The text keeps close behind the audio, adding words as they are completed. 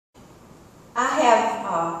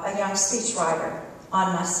have a young speechwriter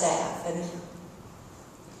on my staff, and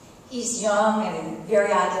he's young and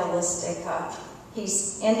very idealistic.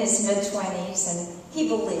 He's in his mid-20s, and he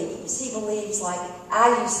believes like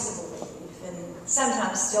I used to believe, and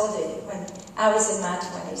sometimes still do when I was in my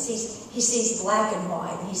 20s. He sees black and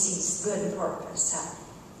white, and he sees good and purpose.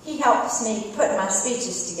 He helps me put my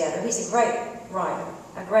speeches together. He's a great writer,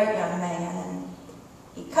 a great young man, and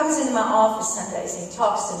he comes into my office some days and he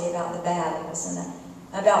talks to me about the battles and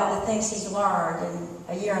about the things he's learned in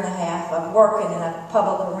a year and a half of working in a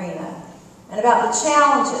public arena, and about the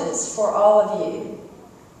challenges for all of you,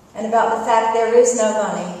 and about the fact there is no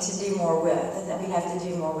money to do more with, and that we have to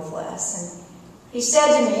do more with less. And he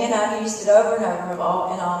said to me, and I've used it over and over in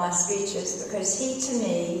all my speeches, because he, to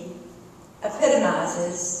me,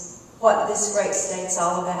 epitomizes what this great state's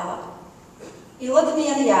all about. He looked me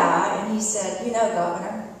in the eye and he said, "You know,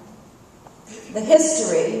 Governor, the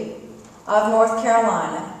history of North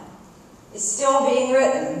Carolina is still being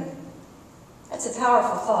written." That's a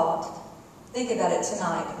powerful thought. Think about it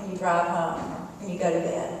tonight when you drive home or when you go to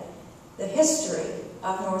bed. The history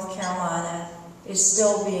of North Carolina is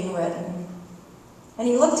still being written. And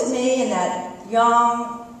he looked at me in that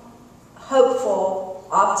young, hopeful,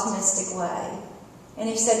 optimistic way. And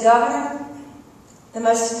he said, "Governor, the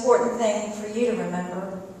most important thing for you to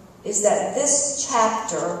remember is that this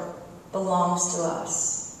chapter belongs to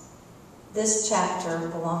us. This chapter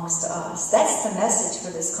belongs to us." That's the message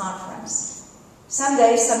for this conference.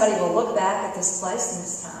 Someday somebody will look back at this place and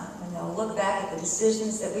this time, and they'll look back at the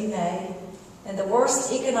decisions that we made in the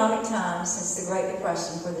worst economic times since the Great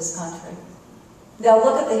Depression for this country. They'll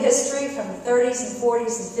look at the history from the 30s and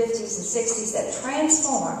 40s and 50s and 60s that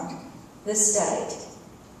transformed this state.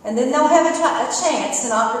 And then they'll have a chance,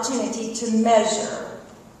 an opportunity to measure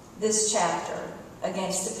this chapter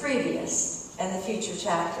against the previous and the future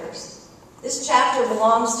chapters. This chapter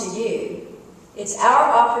belongs to you. It's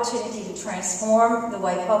our opportunity to transform the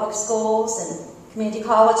way public schools and community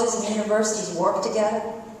colleges and universities work together.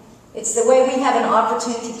 It's the way we have an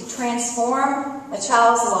opportunity to transform a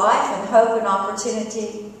child's life and hope and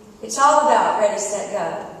opportunity. It's all about ready, set,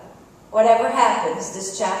 go. Whatever happens,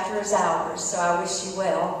 this chapter is ours, so I wish you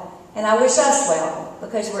well. And I wish us well,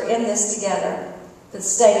 because we're in this together for the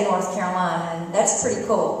state of North Carolina, and that's pretty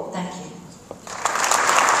cool. Thank you.